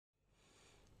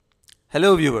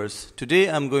Hello viewers, today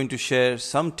I'm going to share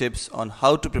some tips on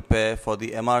how to prepare for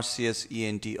the MRCS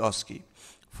ENT OSCE.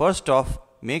 First off,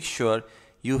 make sure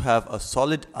you have a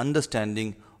solid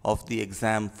understanding of the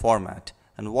exam format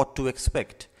and what to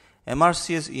expect.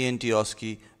 MRCS ENT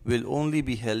OSCE will only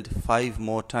be held 5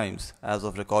 more times as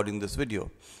of recording this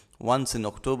video. Once in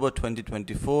October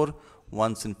 2024,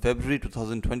 once in February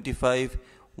 2025,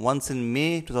 once in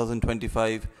May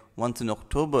 2025, once in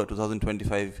October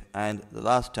 2025, and the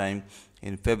last time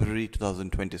in February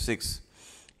 2026.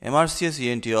 MRCS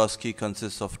ENT OSCE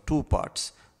consists of two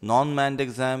parts, non-manned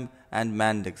exam and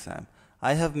manned exam.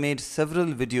 I have made several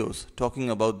videos talking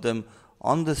about them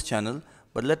on this channel,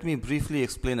 but let me briefly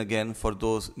explain again for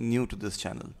those new to this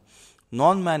channel.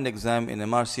 Non-manned exam in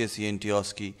MRCS ENT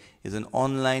OSCE is an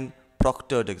online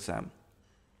proctored exam.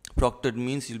 Proctored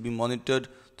means you'll be monitored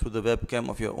through the webcam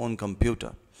of your own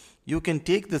computer. You can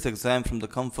take this exam from the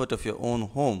comfort of your own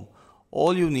home.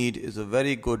 All you need is a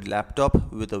very good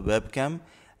laptop with a webcam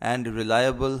and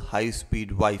reliable high-speed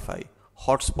Wi-Fi.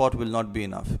 Hotspot will not be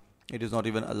enough. It is not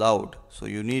even allowed, so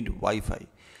you need Wi-Fi.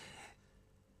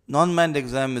 Non-manned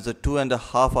exam is a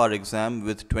 2.5 hour exam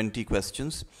with 20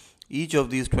 questions. Each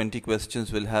of these 20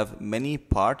 questions will have many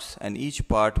parts, and each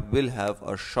part will have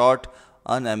a short,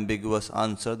 unambiguous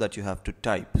answer that you have to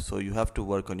type. So you have to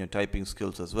work on your typing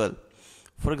skills as well.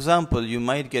 For example, you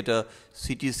might get a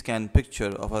CT scan picture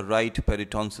of a right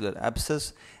peritonsillar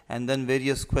abscess, and then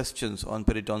various questions on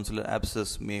peritonsillar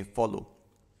abscess may follow.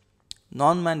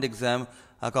 Non-manned exam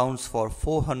accounts for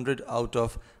 400 out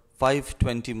of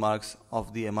 520 marks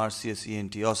of the MRCS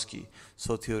ENT OSCE.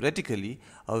 So theoretically,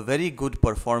 a very good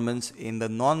performance in the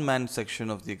non-manned section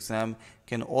of the exam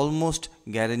can almost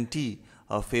guarantee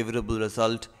a favorable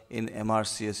result in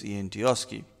MRCS ENT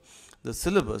OSCE. The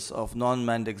syllabus of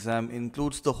non-manned exam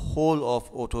includes the whole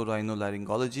of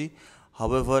otorhinolaryngology.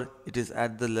 However, it is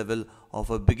at the level of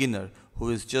a beginner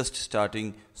who is just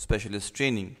starting specialist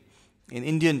training. In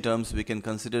Indian terms, we can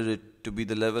consider it to be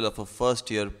the level of a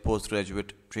first-year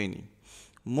postgraduate trainee.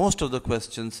 Most of the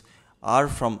questions are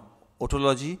from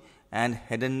otology and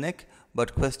head and neck,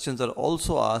 but questions are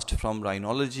also asked from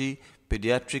rhinology,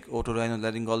 pediatric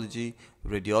otorhinolaryngology,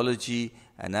 radiology,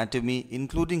 anatomy,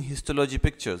 including histology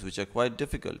pictures, which are quite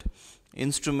difficult,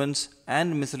 instruments,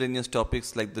 and miscellaneous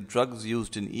topics like the drugs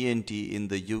used in ENT in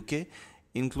the UK,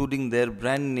 including their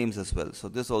brand names as well. So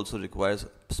this also requires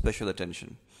special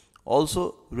attention.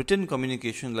 Also, written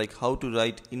communication like how to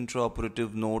write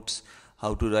intraoperative notes,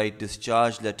 how to write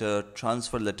discharge letter,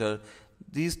 transfer letter,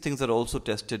 these things are also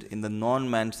tested in the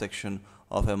non-manned section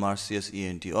of MRCS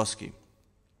ENT OSCE.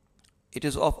 It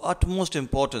is of utmost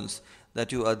importance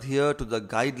that you adhere to the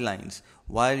guidelines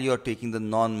while you are taking the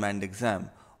non-manned exam.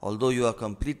 Although you are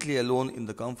completely alone in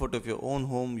the comfort of your own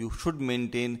home, you should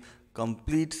maintain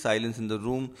complete silence in the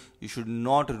room. You should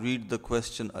not read the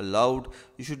question aloud.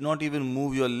 You should not even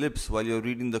move your lips while you are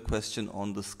reading the question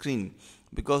on the screen,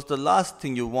 because the last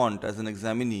thing you want as an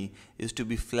examinee is to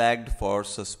be flagged for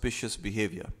suspicious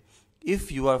behavior.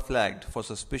 If you are flagged for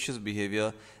suspicious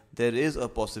behavior, there is a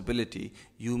possibility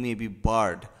you may be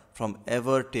barred from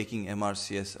ever taking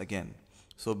MRCS again.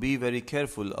 So be very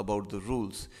careful about the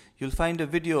rules. You'll find a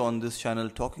video on this channel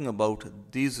talking about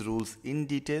these rules in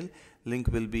detail. Link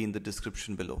will be in the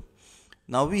description below.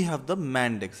 Now we have the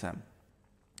manned exam.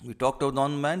 We talked about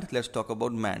non-manned, let's talk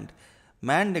about manned.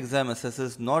 Manned exam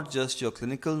assesses not just your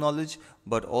clinical knowledge,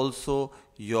 but also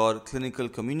your clinical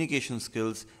communication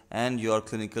skills and your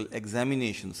clinical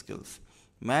examination skills.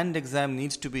 Manned exam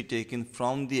needs to be taken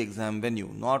from the exam venue,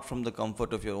 not from the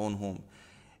comfort of your own home.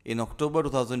 In October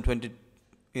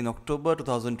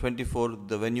 2024,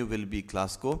 the venue will be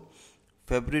Glasgow.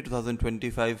 February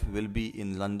 2025 will be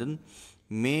in London.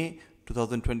 May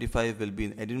 2025 will be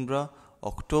in Edinburgh.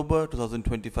 October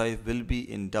 2025 will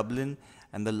be in Dublin.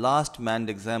 And the last manned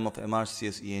exam of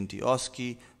MRCS ENT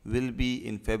OSCE will be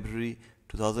in February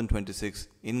 2026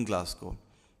 in Glasgow.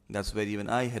 That's where even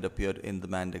I had appeared in the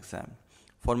manned exam.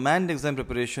 For manned exam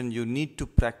preparation, you need to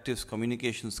practice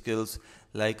communication skills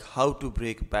like how to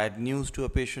break bad news to a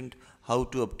patient, how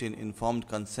to obtain informed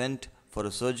consent for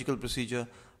a surgical procedure,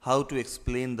 how to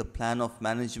explain the plan of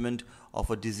management of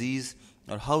a disease,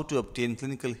 or how to obtain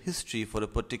clinical history for a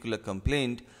particular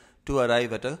complaint to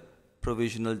arrive at a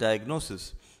provisional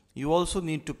diagnosis. You also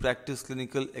need to practice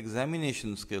clinical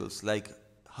examination skills like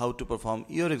how to perform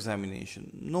ear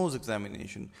examination, nose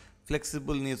examination,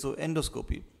 flexible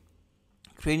nasoendoscopy,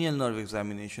 cranial nerve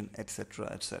examination, etc.,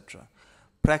 etc.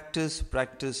 Practice,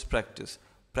 practice, practice.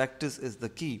 Practice is the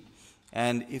key.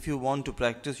 And if you want to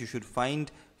practice, you should find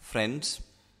friends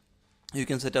You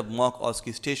can set up mock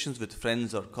OSCE stations with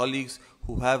friends or colleagues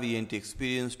who have ENT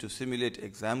experience to simulate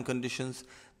exam conditions.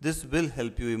 This will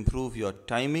help you improve your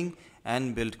timing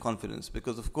and build confidence,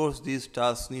 because of course these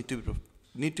tasks need to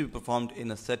be performed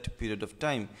in a set period of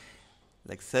time,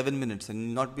 like 7 minutes,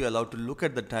 and not be allowed to look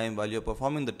at the time while you're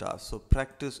performing the task. So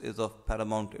practice is of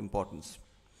paramount importance.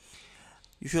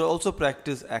 You should also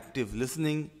practice active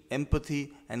listening,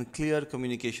 empathy, and clear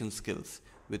communication skills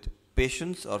with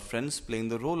patients or friends playing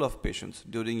the role of patients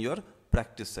during your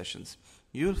practice sessions.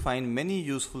 You will find many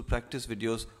useful practice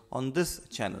videos on this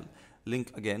channel.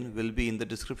 Link again will be in the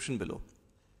description below.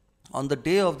 On the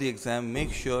day of the exam,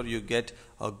 make sure you get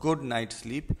a good night's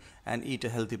sleep and eat a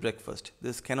healthy breakfast.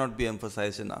 This cannot be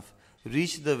emphasized enough.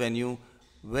 Reach the venue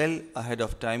well ahead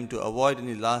of time to avoid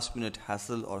any last-minute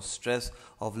hassle or stress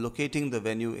of locating the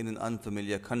venue in an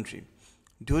unfamiliar country.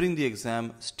 During the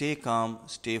exam, stay calm,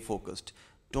 stay focused.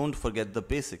 Don't forget the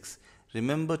basics.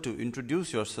 Remember to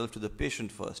introduce yourself to the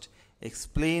patient first.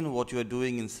 Explain what you are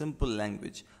doing in simple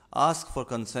language. Ask for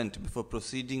consent before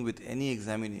proceeding with any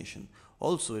examination.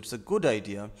 Also, it's a good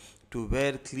idea to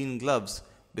wear clean gloves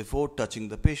before touching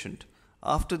the patient.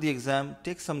 After the exam,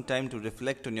 take some time to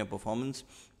reflect on your performance.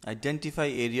 Identify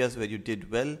areas where you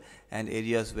did well and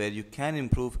areas where you can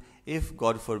improve if,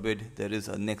 God forbid, there is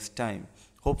a next time.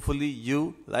 Hopefully,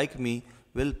 you, like me,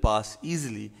 will pass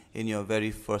easily in your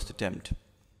very first attempt.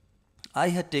 I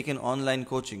had taken online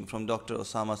coaching from Dr.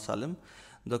 Osama Salim.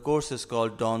 The course is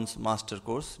called Don's Master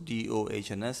Course,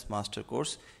 DOHNS Master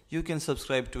Course. You can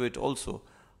subscribe to it also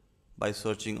by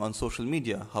searching on social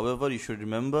media. However, you should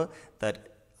remember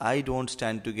that I don't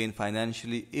stand to gain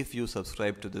financially if you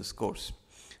subscribe to this course.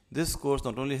 This course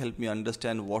not only helped me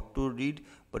understand what to read,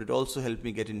 but it also helped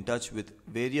me get in touch with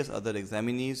various other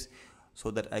examinees so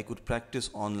that I could practice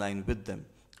online with them.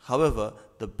 However,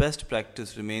 the best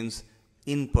practice remains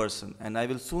in person, and I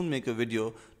will soon make a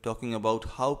video talking about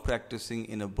how practicing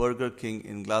in a Burger King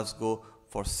in Glasgow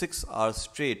for 6 hours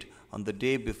straight on the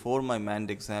day before my manned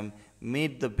exam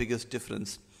made the biggest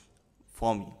difference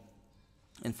for me.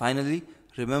 And finally,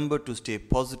 remember to stay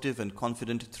positive and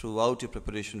confident throughout your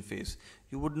preparation phase.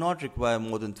 You would not require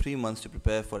more than 3 months to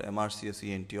prepare for MRCS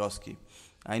ENT OSCE.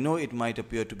 I know it might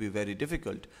appear to be very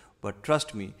difficult, but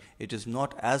trust me, it is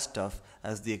not as tough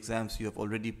as the exams you have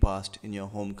already passed in your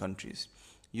home countries.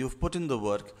 You've put in the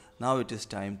work, now it is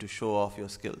time to show off your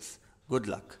skills. Good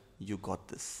luck, you got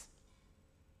this.